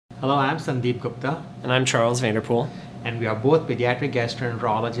Hello, I'm Sandeep Gupta. And I'm Charles Vanderpool. And we are both pediatric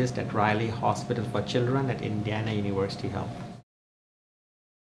gastroenterologists at Riley Hospital for Children at Indiana University Health.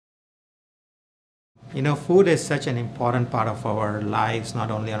 You know, food is such an important part of our lives, not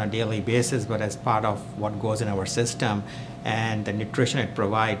only on a daily basis, but as part of what goes in our system and the nutrition it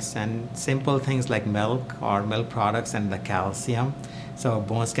provides. And simple things like milk or milk products and the calcium. So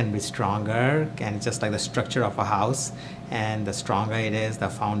bones can be stronger, and it's just like the structure of a house. And the stronger it is, the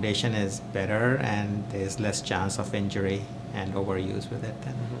foundation is better, and there's less chance of injury and overuse with it.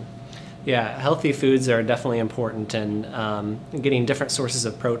 Yeah, healthy foods are definitely important in getting different sources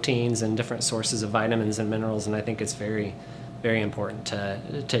of proteins and different sources of vitamins and minerals, and I think it's very, very important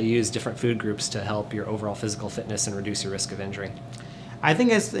to use different food groups to help your overall physical fitness and reduce your risk of injury. I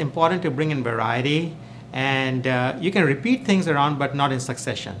think it's important to bring in variety, and you can repeat things around but not in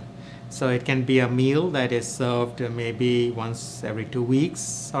succession. So it can be a meal that is served maybe once every 2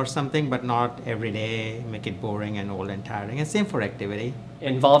 weeks or something, but not every day, make it boring and old and tiring. And same for activity.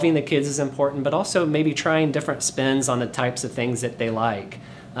 Involving the kids is important, but also maybe trying different spins on the types of things that they like.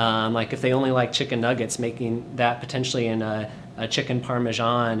 Like if they only like chicken nuggets, making that potentially in a chicken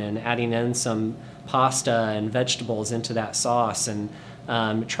parmesan and adding in some pasta and vegetables into that sauce, and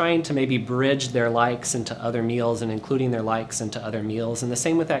trying to maybe bridge their likes into other meals and including their likes into other meals. And the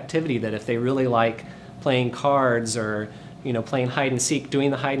same with activity, that if they really like playing cards or playing hide and seek,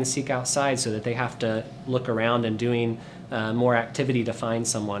 doing the hide and seek outside so that they have to look around and doing more activity to find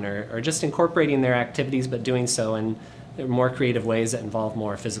someone, or just incorporating their activities but doing so in more creative ways that involve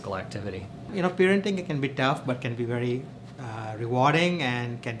more physical activity. Parenting can be tough but can be very rewarding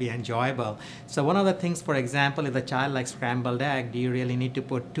and can be enjoyable. So one of the things, for example, if the child likes scrambled egg, do you really need to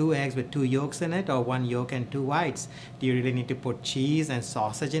put 2 eggs with 2 yolks in it, or 1 yolk and 2 whites? Do you really need to put cheese and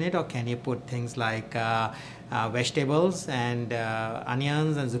sausage in it, or can you put things like vegetables and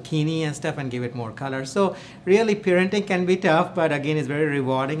onions and zucchini and stuff and give it more color? So really parenting can be tough, but again it's very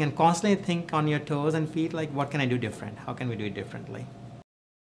rewarding, and constantly think on your toes and feet, like what can I do different? How can we do it differently?